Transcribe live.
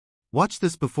Watch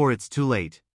this before it's too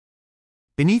late.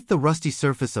 Beneath the rusty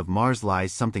surface of Mars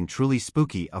lies something truly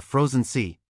spooky, a frozen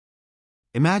sea.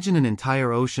 Imagine an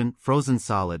entire ocean, frozen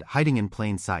solid, hiding in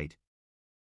plain sight.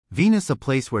 Venus, a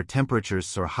place where temperatures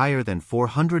soar higher than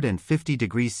 450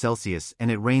 degrees Celsius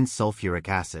and it rains sulfuric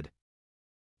acid.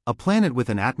 A planet with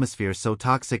an atmosphere so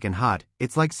toxic and hot,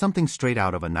 it's like something straight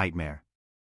out of a nightmare.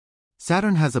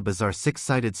 Saturn has a bizarre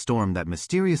six-sided storm that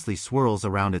mysteriously swirls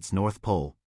around its north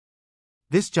pole.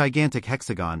 This gigantic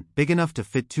hexagon, big enough to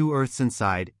fit 2 Earths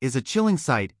inside, is a chilling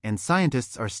sight, and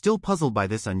scientists are still puzzled by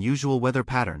this unusual weather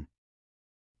pattern.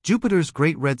 Jupiter's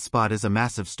Great Red Spot is a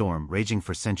massive storm raging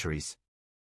for centuries.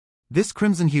 This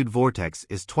crimson-hued vortex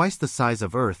is twice the size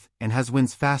of Earth and has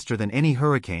winds faster than any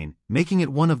hurricane, making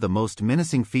it one of the most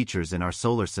menacing features in our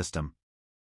solar system.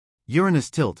 Uranus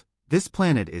tilt. This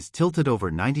planet is tilted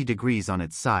over 90 degrees on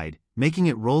its side, making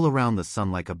it roll around the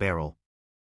sun like a barrel.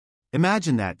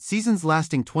 Imagine that, seasons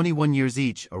lasting 21 years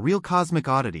each, a real cosmic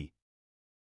oddity.